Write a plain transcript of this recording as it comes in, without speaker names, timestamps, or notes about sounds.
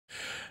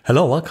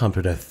Hello, welcome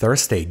to the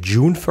Thursday,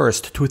 June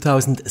 1st,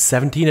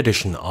 2017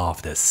 edition of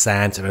the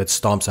SANS Internet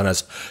Storm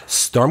Center's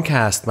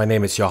Stormcast. My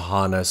name is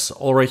Johannes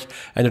Ulrich,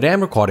 and today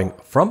I'm recording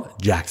from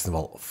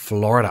Jacksonville,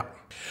 Florida.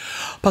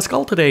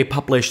 Pascal today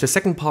published the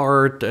second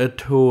part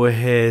to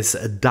his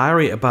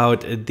diary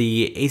about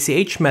the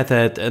ACH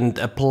method and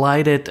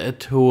applied it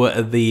to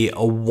the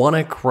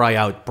WannaCry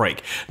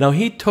outbreak. Now,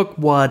 he took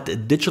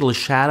what Digital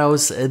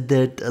Shadows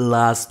did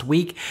last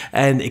week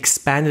and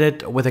expanded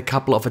it with a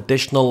couple of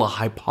additional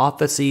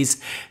hypotheses.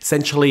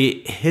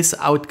 Essentially, his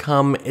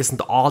outcome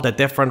isn't all that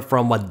different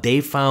from what they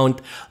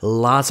found.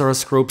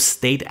 Lazarus group,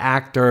 state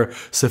actor,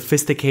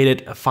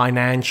 sophisticated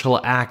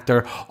financial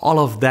actor, all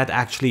of that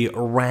actually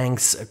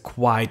ranks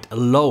quite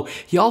low.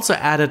 He also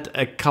added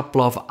a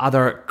couple of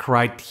other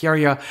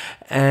criteria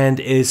and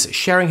is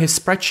sharing his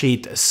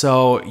spreadsheet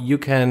so you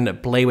can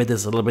play with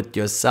this a little bit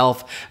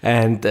yourself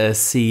and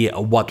see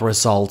what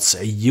results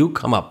you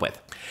come up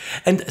with.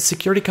 And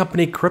security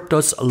company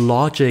Cryptos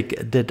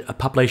Logic did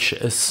publish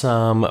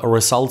some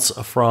results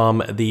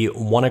from the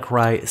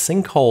WannaCry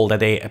sinkhole that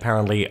they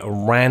apparently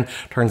ran.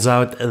 Turns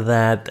out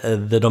that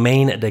the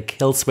domain, the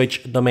kill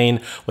switch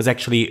domain, was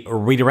actually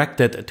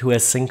redirected to a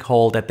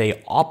sinkhole that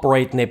they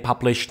operate, and they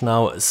published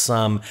now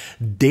some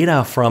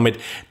data from it.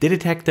 They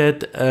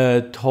detected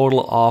a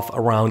total of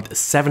around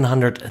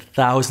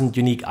 700,000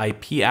 unique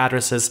IP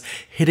addresses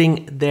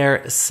hitting their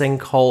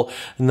sinkhole.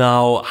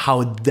 Now,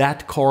 how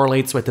that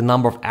correlates with the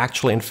number of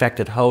actually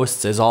infected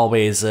hosts is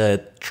always a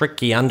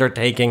tricky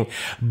undertaking,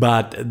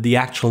 but the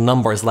actual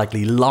number is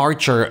likely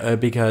larger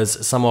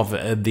because some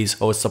of these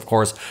hosts, of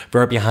course,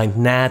 were behind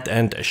NAT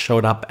and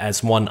showed up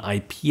as one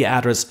IP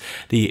address.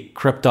 The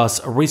Cryptos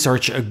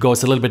research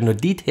goes a little bit into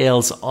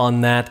details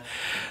on that.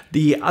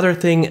 The other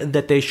thing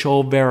that they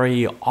show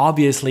very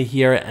obviously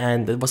here,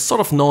 and it was sort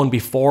of known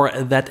before,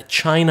 that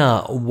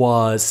China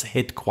was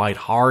hit quite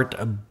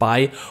hard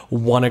by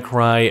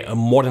WannaCry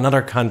more than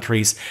other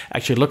countries.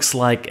 Actually, it looks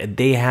like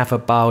they have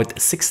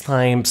about 6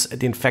 times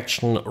the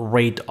infection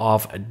rate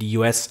of the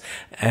US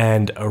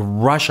and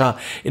Russia.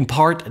 In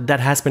part, that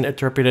has been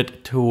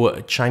attributed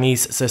to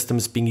Chinese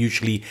systems being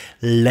usually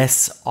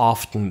less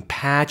often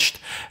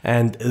patched,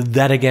 and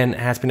that again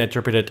has been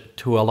attributed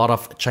to a lot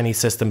of Chinese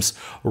systems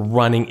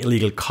running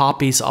illegal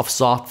copies of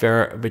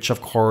software, which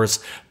of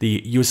course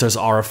the users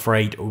are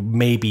afraid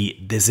may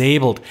be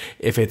disabled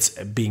if it's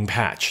being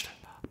patched.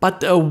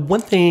 But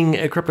one thing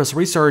Cryptos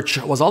Research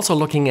was also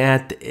looking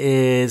at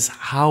is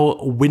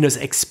how Windows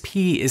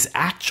XP is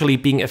actually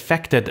being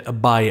affected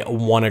by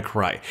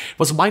WannaCry. It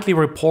was widely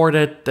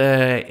reported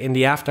in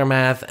the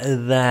aftermath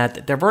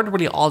that there weren't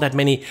really all that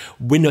many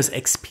Windows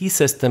XP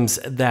systems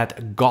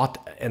that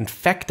got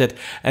infected.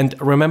 And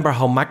remember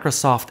how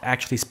Microsoft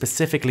actually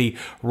specifically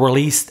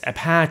released a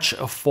patch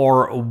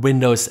for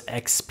Windows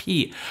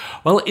XP.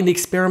 Well, in the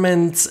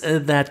experiments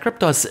that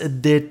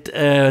Cryptos did,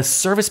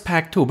 Service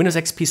Pack 2, Windows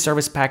XP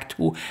Service Pack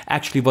 2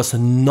 actually was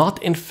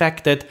not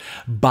infected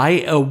by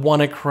a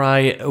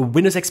WannaCry.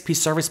 Windows XP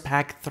Service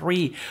Pack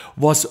 3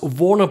 was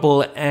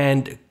vulnerable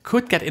and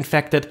could get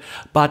infected,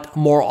 but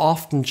more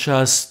often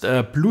just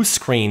blue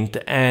screened,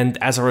 and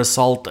as a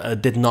result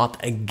did not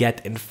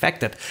get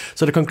infected.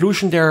 So the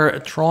conclusion they're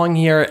drawing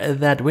here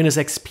that Windows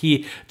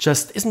XP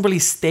just isn't really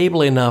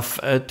stable enough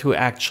to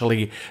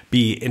actually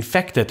be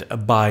infected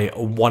by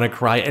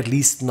WannaCry, at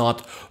least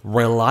not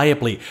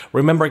reliably.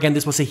 Remember again,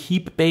 this was a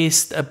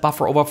heap-based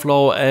buffer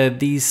overflow.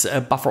 These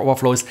buffer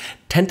overflows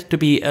tend to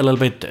be a little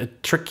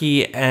bit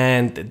tricky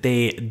and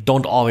they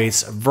don't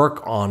always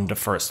work on the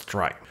first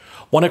try.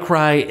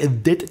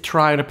 WannaCry did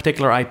try on a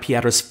particular IP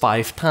address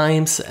 5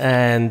 times,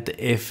 and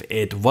if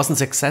it wasn't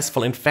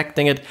successful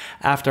infecting it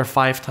after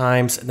 5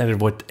 times, then it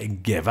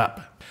would give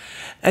up.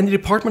 And the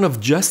Department of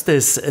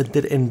Justice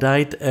did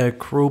indict a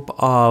group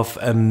of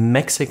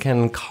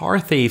Mexican car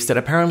thieves that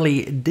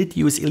apparently did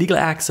use illegal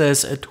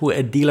access to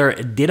a dealer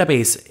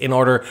database in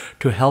order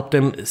to help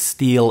them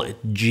steal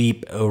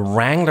Jeep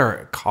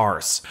Wrangler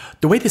cars.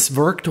 The way this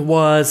worked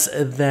was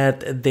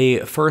that they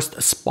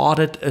first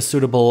spotted a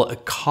suitable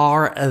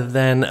car,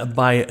 then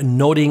by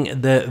noting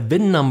the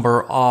VIN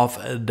number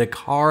of the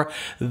car,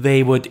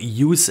 they would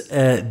use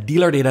a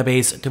dealer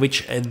database to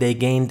which they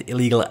gained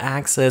illegal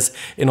access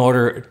in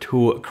order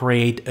to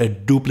create a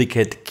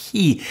duplicate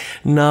key.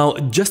 Now,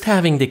 just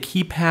having the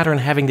key pattern,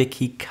 having the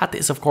key cut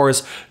is of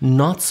course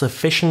not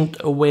sufficient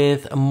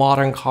with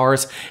modern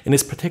cars. In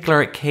this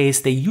particular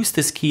case, they used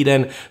this key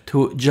then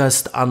to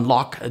just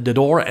unlock the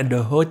door and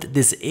the hood,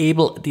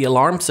 disable the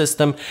alarm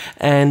system,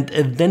 and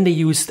then they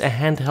used a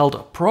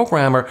handheld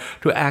programmer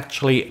to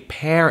actually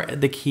pair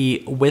the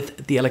key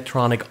with the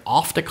electronic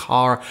of the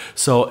car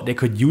so they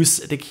could use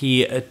the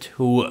key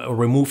to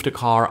remove the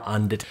car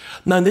undetected.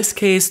 Now, in this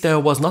case, there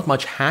was not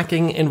much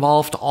hacking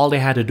involved. All they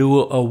had to do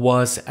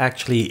was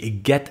actually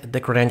get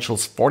the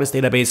credentials for this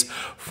database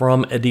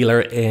from a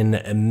dealer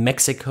in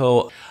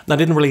Mexico. Now, I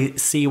didn't really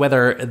see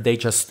whether they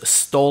just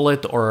stole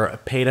it or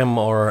paid him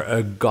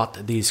or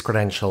got these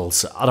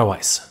credentials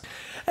otherwise.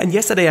 And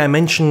yesterday I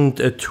mentioned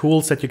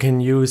tools that you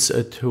can use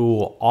to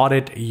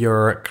audit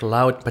your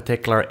cloud,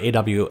 particular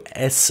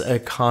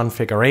AWS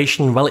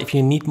configuration. Well, if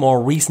you need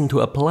more reason to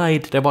apply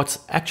it, there was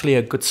actually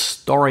a good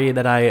story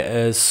that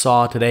I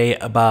saw today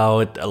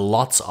about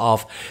lots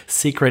of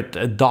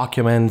secret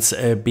documents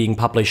being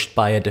published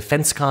by a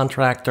defense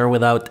contractor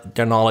without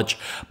their knowledge,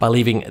 by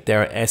leaving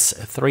their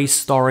S3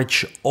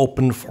 storage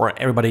open for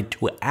everybody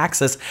to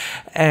access.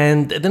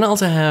 And then I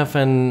also have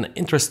an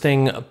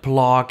interesting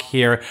blog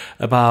here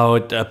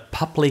about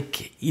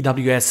public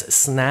EWS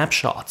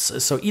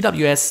snapshots. So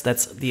EWS,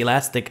 that's the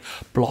elastic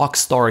block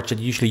storage that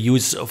you usually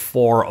use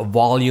for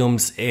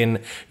volumes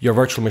in your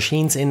virtual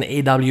machines in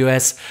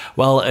AWS.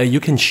 Well, you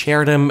can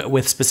share them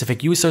with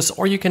specific users,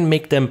 or you can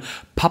make them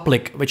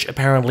public, which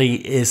apparently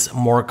is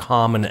more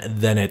common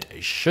than it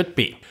should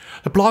be.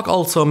 The blog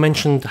also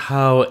mentioned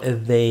how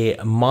they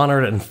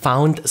monitored and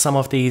found some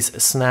of these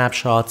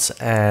snapshots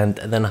and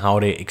then how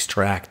they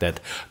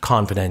extracted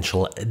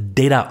confidential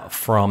data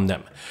from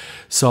them.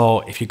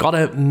 So if you got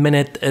a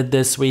minute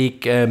this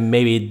week,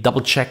 maybe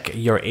double check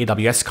your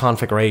AWS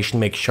configuration,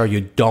 make sure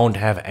you don't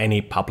have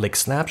any public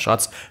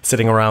snapshots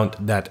sitting around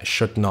that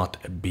should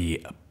not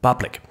be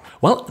public.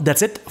 Well,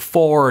 that's it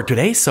for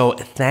today. So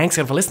thanks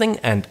again for listening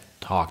and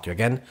talk to you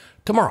again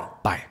tomorrow.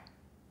 Bye.